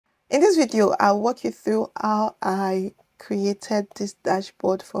In this video, I'll walk you through how I created this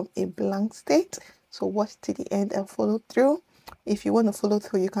dashboard from a blank state. So watch to the end and follow through. If you want to follow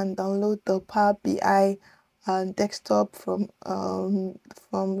through, you can download the Power BI desktop from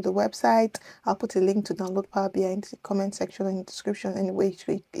the website. I'll put a link to download Power BI in the comment section and in the description. Anyway,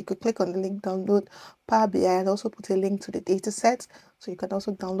 you could click on the link, download Power BI, and also put a link to the data set. So you can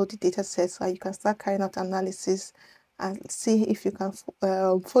also download the data set so you can start carrying out analysis and see if you can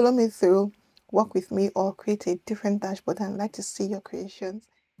follow me through, work with me, or create a different dashboard. I'd like to see your creations.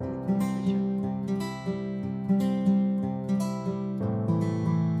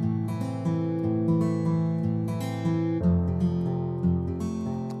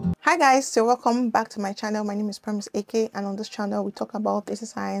 Hi guys, so welcome back to my channel. My name is Promise Ekeh, and on this channel we talk about data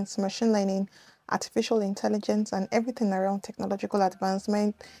science, machine learning, artificial intelligence, and everything around technological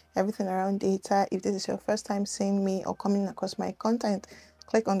advancement, everything around data. If this is your first time seeing me or coming across my content,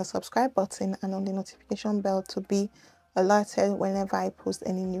 click on the subscribe button and on the notification bell to be alerted whenever I post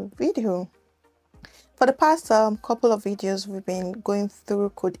any new video. For the past couple of videos, we've been going through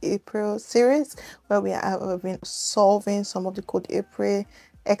Code April series where we've been solving some of the Code April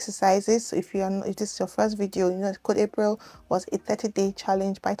exercises. So if this is your first video, you know Code April was a 30-day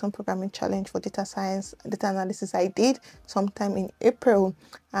challenge, Python programming challenge for data science, data analysis I did sometime in April,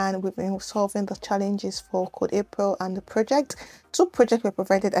 and we've been solving the challenges for Code April and the project. 2 projects were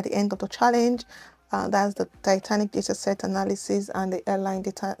provided at the end of the challenge. That's the Titanic data set analysis and the airline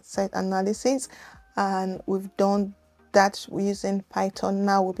data set analysis, and we've done that using Python.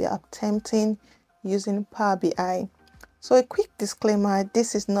 Now we'll be attempting using Power BI. So a quick disclaimer,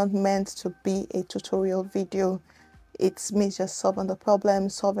 this is not meant to be a tutorial video. It's me just solving the problem,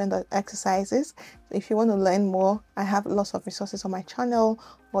 solving the exercises. If you want to learn more, I have lots of resources on my channel,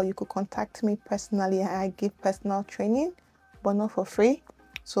 or you could contact me personally. I give personal training, but not for free.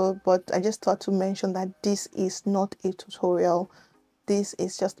 But I just thought to mention that this is not a tutorial. This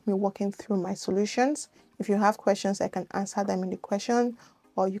is just me walking through my solutions. If you have questions, I can answer them in the question,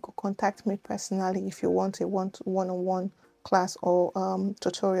 or you could contact me personally if you want a one-on-one class or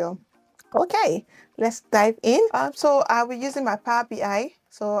tutorial. Okay, let's dive in. So I'll be using my Power BI.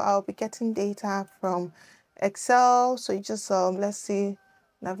 So I'll be getting data from Excel. So you just let's see,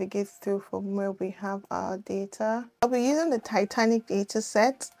 navigate through from where we have our data. I'll be using the Titanic data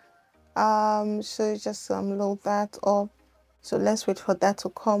set. So just load that up. So let's wait for that to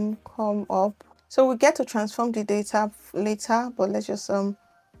come up. So we get to transform the data later, but let's just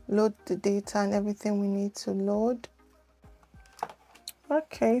load the data and everything we need to load.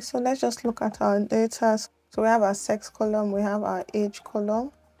 Okay, so let's just look at our data. So we have our sex column, we have our age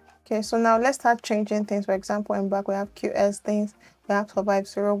column. Okay, so now let's start changing things. For example, in back we have QS things, we have survive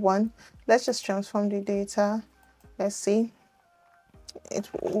 01. Let's just transform the data. Let's see. It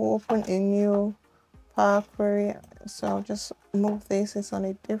will open a new Power Query. So I'll just move this, it's on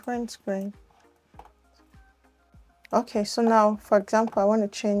a different screen. Okay, so now for example I want to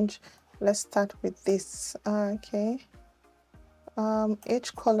change, let's start with this. Okay,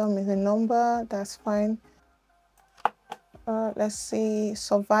 each column is a number, that's fine. Let's see,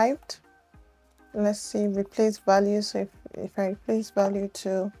 survived. Let's see, replace value. So if I replace value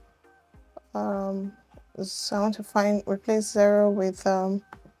to so I want to replace 0 with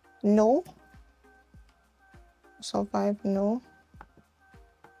no. Survive no.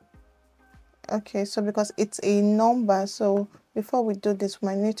 Okay, so because it's a number, so before we do this we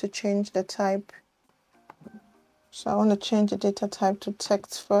might need to change the type. So I want to change the data type to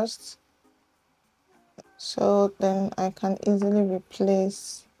text first, so then I can easily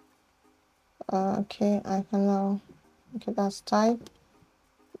replace. Okay, I can now, okay, that's type.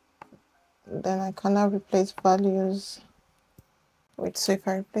 Then I can now replace values with, so if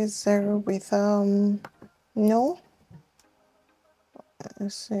I replace 0 with no,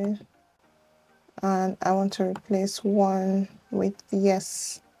 let's see, and I want to replace 1 with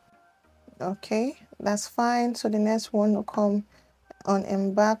yes. Okay, that's fine. So the next one will come on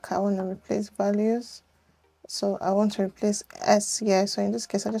embark. I want to replace values, so I want to replace s here. So in this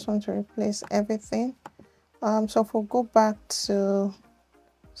case I just want to replace everything. So if we'll go back to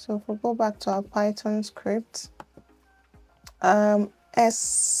our Python script,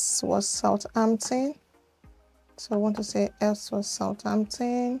 s was Southampton, so I want to say s was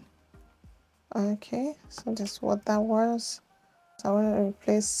Southampton. Okay, so this is what that was. So I want to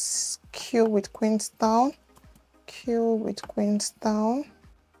replace Q with Queenstown, Q with Queenstown,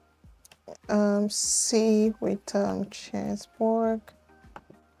 C with Cherbourg.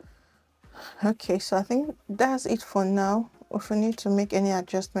 Okay, so I think that's it for now. If we need to make any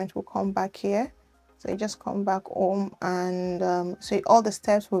adjustment, we'll come back here. So you just come back home, and so all the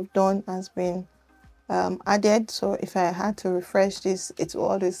steps we've done has been added. So if I had to refresh this, it will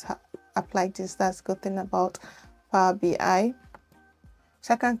always apply this. That's a good thing about Power BI.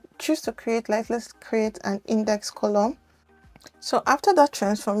 So I can choose to create, like, let's create an index column. So after that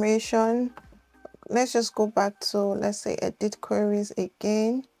transformation, let's just go back to, let's say, edit queries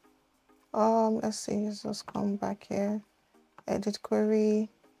again. Let's see, let's just come back here, edit query.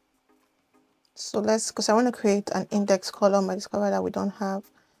 So because I want to create an index column. I discovered that we don't have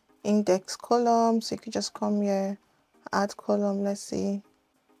index column, so you could just come here, add column. Let's see,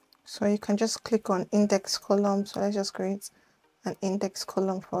 so you can just click on index column. So let's just create an index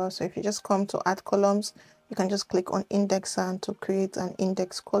column for us. So if you just come to add columns, you can just click on index and to create an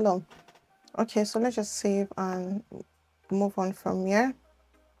index column. Okay, so let's just save and move on from here.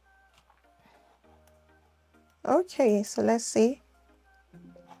 Okay, so let's see.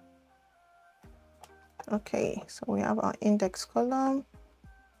 Okay, so we have our index column.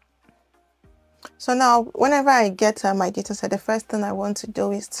 So now whenever I get my data set, the first thing I want to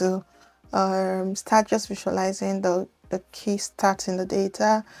do is to start just visualizing the key stats in the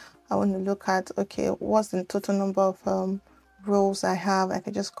data. I want to look at, okay, what's the total number of rows I have. I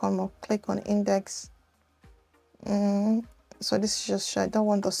can just come up, click on index. So this is just, I don't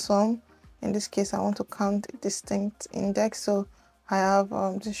want the sum. In this case, I want to count distinct index. So I have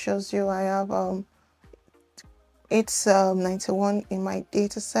this shows you I have it's 91 in my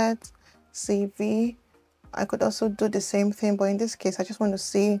data set. CV. I could also do the same thing, but in this case I just want to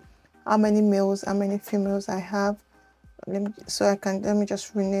see how many males, how many females I have. Let me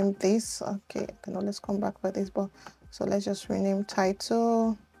just rename this. Okay, I can always come back for this, but so let's just rename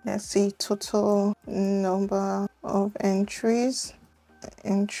title. Let's see, total number of entries,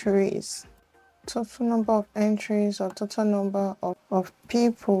 total number of entries, or total number of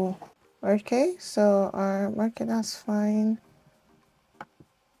people. Okay, so okay, that's fine.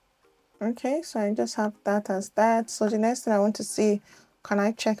 Okay, so I just have that as that. So the next thing I want to see, can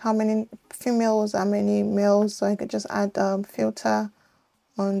I check how many females, how many males? So I could just add filter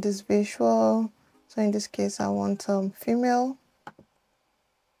on this visual. So in this case, I want female.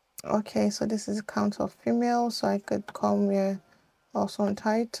 Okay, so this is the count of females. So I could come here also on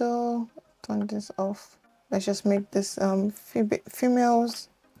title, turn this off. Let's just make this females,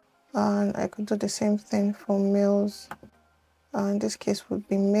 and I could do the same thing for males. In this case would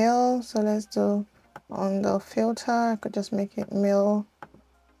be male. So let's do on the filter, I could just make it male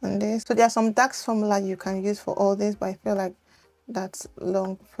on this. So there are some DAX formula you can use for all this, but I feel like that's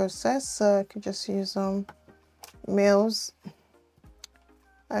long process, so I could just use males.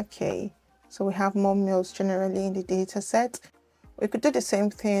 Okay, so we have more males generally in the data set. We could do the same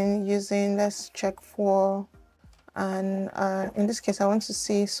thing using, let's check for, and in this case I want to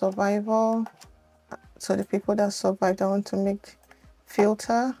see survival. So the people that survived, I want to make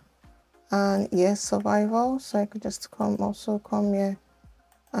filter, and yes, survival. So I could just come here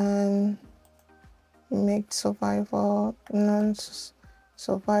and make survival,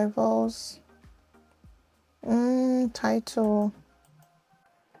 non-survivals, title.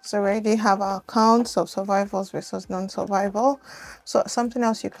 So we already have our counts of survivals versus non-survival. So something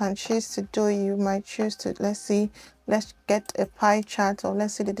else you can choose to do, you might choose to, let's get a pie chart, or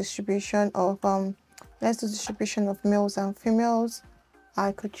let's see the distribution of let's do distribution of males and females.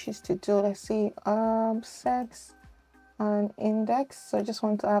 I could choose to do, let's see, sex and index. So I just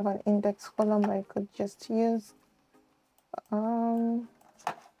want to have an index column I could just use.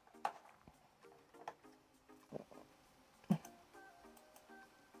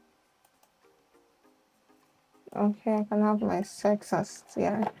 Okay, I can have my sex as,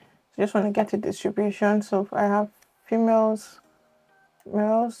 yeah. So just want to get a distribution. So if I have females,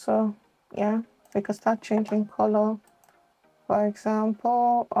 males, so yeah, we could start changing color. For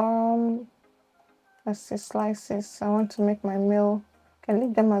example, let's see, slices. I want to make my male, can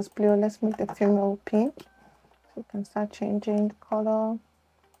leave them as blue. Let's make the female pink. So you can start changing the color.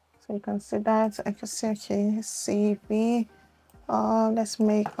 So you can see that. I can see, okay, CV. Let's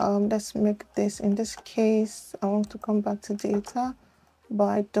make this, in this case I want to come back to data, but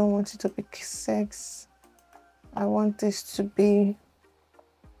I don't want it to be sex. I want this to be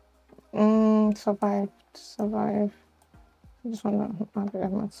survive. I just want to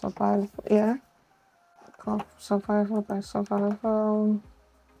have survive, yeah. Survival by survival.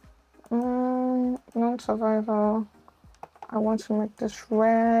 Non-survival. I want to make this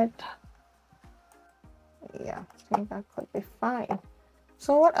red. Yeah, I think that could be fine.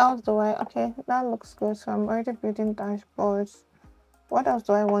 So what else do I, okay, that looks good. So I'm already building dashboards. What else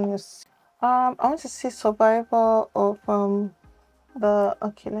do I want to see? I want to see survival of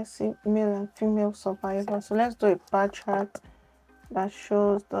Okay, let's see, male and female survival. So let's do a bar chart that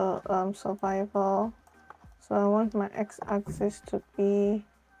shows the survival. So I want my x-axis to be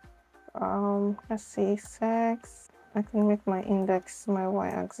let's see, sex. I can make my index my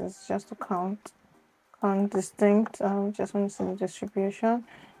y-axis just to count distinct. Just want to see the distribution,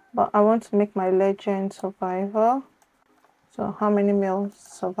 but I want to make my legend survival. So how many males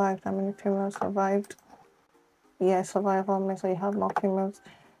survived, how many females survived? Yeah, survival means so you have more females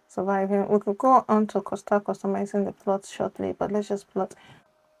surviving. We could go on to start customizing the plot shortly, but let's just plot.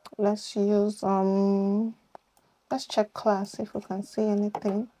 Let's use let's check class if we can see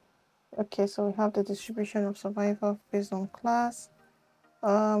anything. Okay, so we have the distribution of survival based on class.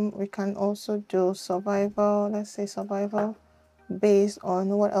 We can also do survival, let's say survival based on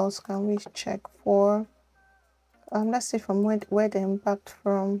what else can we check for. Let's see from where the impact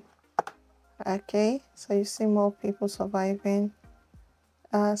from. Okay, so you see more people surviving.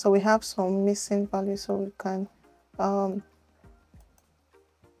 So we have some missing values, so we can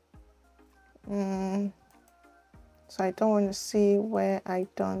so I don't want to see where I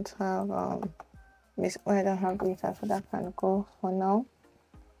don't have where I don't have data, so that can go for now.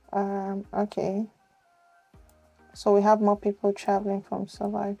 Okay, so we have more people traveling from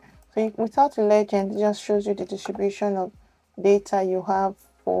survive. So without a legend, it just shows you the distribution of data you have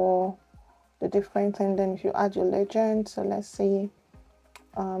for the different things. Then if you add your legend, so let's see,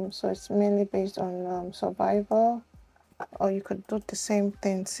 so it's mainly based on survival, or you could do the same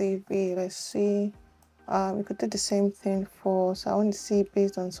thing CV. Let's see, you could do the same thing for, so I want to see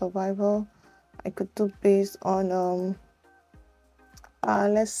based on survival. I could do based on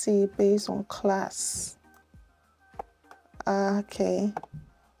let's see, based on class. Okay,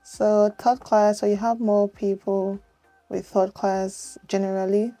 so third class, so you have more people with third class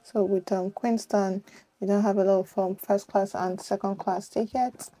generally. So with Queenstown, you don't have a lot of first class and second class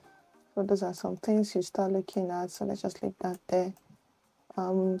tickets. So those are some things you start looking at. So let's just leave that there.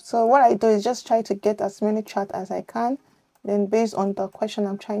 So what I do is just try to get as many charts as I can. Then based on the question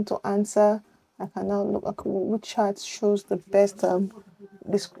I'm trying to answer, I can now look at which chart shows the best,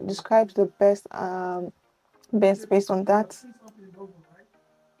 describes the best, best based on that.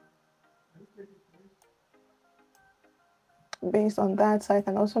 Based on that, so I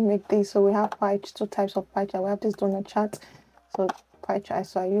can also make this. So we have two types of pie chart. We have this donut chart, so pie chart.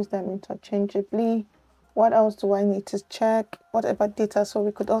 So I use them interchangeably. What else do I need to check? Whatever data. So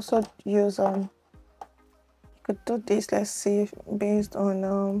we could also use you could do this. Let's see, based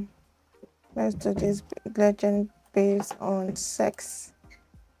on let's do this legend based on sex.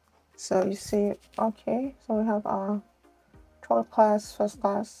 So you see, okay, so we have our third class, first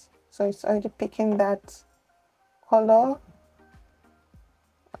class. So it's already picking that color.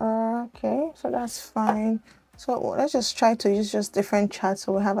 Okay, so that's fine. So let's just try to use just different charts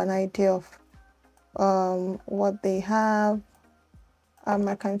so we have an idea of what they have.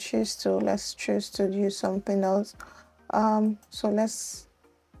 I can choose to, let's choose to use something else. So let's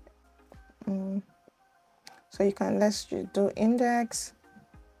so you can, let's do index,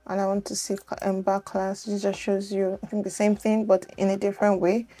 and I want to see bar class. It just shows you, I think, the same thing but in a different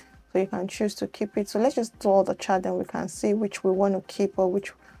way, so you can choose to keep it. So let's just do all the chart, and we can see which we want to keep or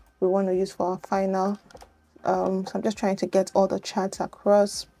which we want to use for our final. So I'm just trying to get all the charts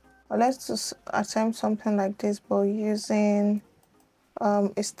across. Let's just attempt something like this but using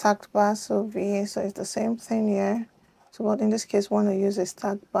a stacked bar. So VA, so it's the same thing here. So but in this case want to use a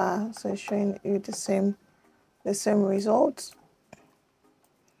stacked bar, so it's showing you the same results.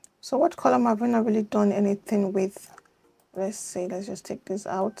 So what column have we not really done anything with? Let's see, let's just take this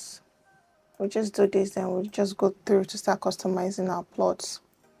out. We'll just do this, then we'll just go through to start customizing our plots.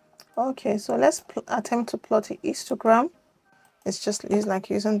 Okay, so let's attempt to plot a histogram. It's just like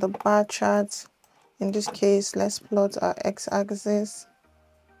using the bar charts. In this case, let's plot our x-axis.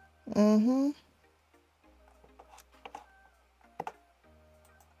 And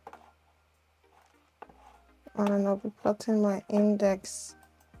I'll be plotting my index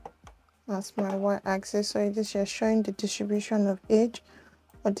as my y-axis. So it is just showing the distribution of age,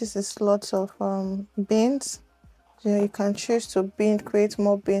 but this is lots of bins. So you can choose to create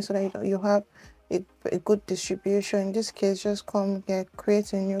more bins so that you have a good distribution. In this case, just come here,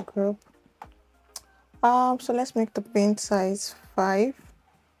 create a new group. So let's make the bin size 5. You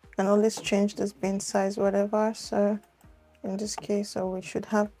can always change this bin size, whatever. So in this case, so we should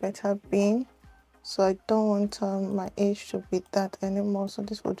have better bin. So I don't want my age to be that anymore. So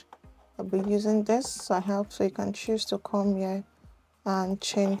this would, I'll be using this. So so you can choose to come here and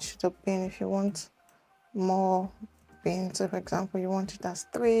change the bin if you want more bins. So for example, you want it as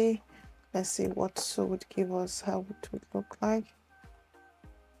 3. Let's see what 2 would give us, how it would look like.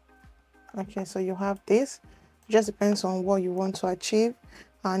 Okay, so you have this. It just depends on what you want to achieve,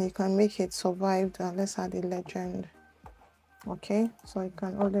 and you can make it survived. Let's add a legend. Okay, so you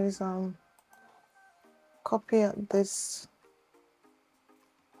can always copy this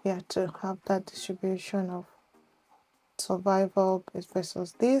here to have that distribution of survival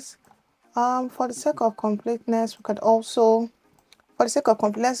versus this. For the sake of completeness, we could also, for the sake of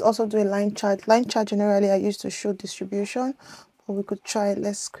complete, let's also do a line chart. Line chart generally are used to show distribution, but we could try,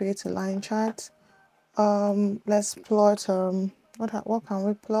 let's create a line chart. Let's plot, what can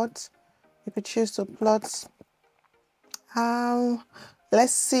we plot? You could choose to plot,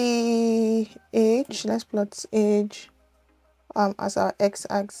 let's see age, let's plot age as our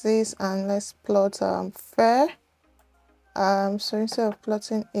x-axis, and let's plot fair. So instead of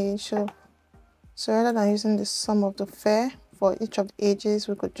plotting age, so rather than using the sum of the fair for each of the ages,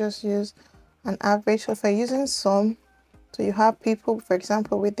 we could just use an average. So if we're using sum, so you have people, for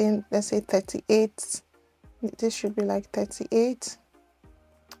example, within, let's say 38, this should be like 38,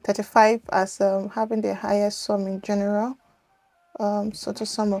 35 as having the highest sum in general. So to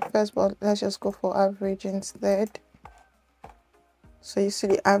sum up first, but let's just go for average instead. So you see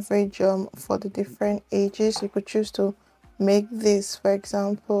the average for the different ages. You could choose to make this, for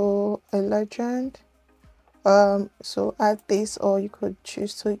example, a legend. So add this, or you could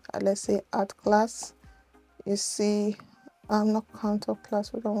choose to let's say add class. You see, not counter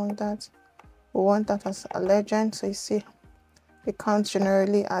class, we don't want that. We want that as a legend. So you see it counts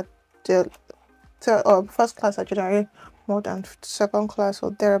generally at the third or first class are generally more than second class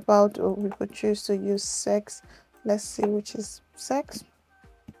or thereabout, or we could choose to use sex. Let's see which is sex.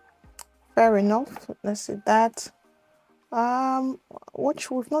 Fair enough. Let's see that.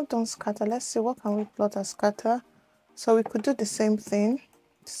 Which we've not done scatter. Let's see what can we plot as scatter. So we could do the same thing.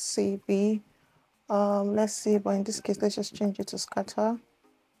 CV. Let's see, but in this case, let's just change it to scatter.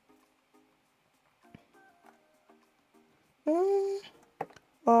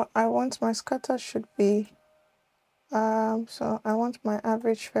 Well, I want my scatter should be so I want my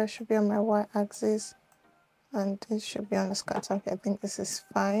average fair should be on my y-axis, and this should be on the scatter. Okay, I think this is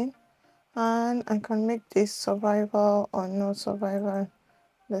fine, and I can make this survival or no survival.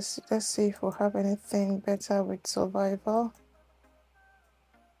 Let's see if we have anything better with survival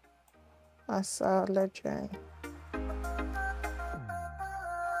as a legend.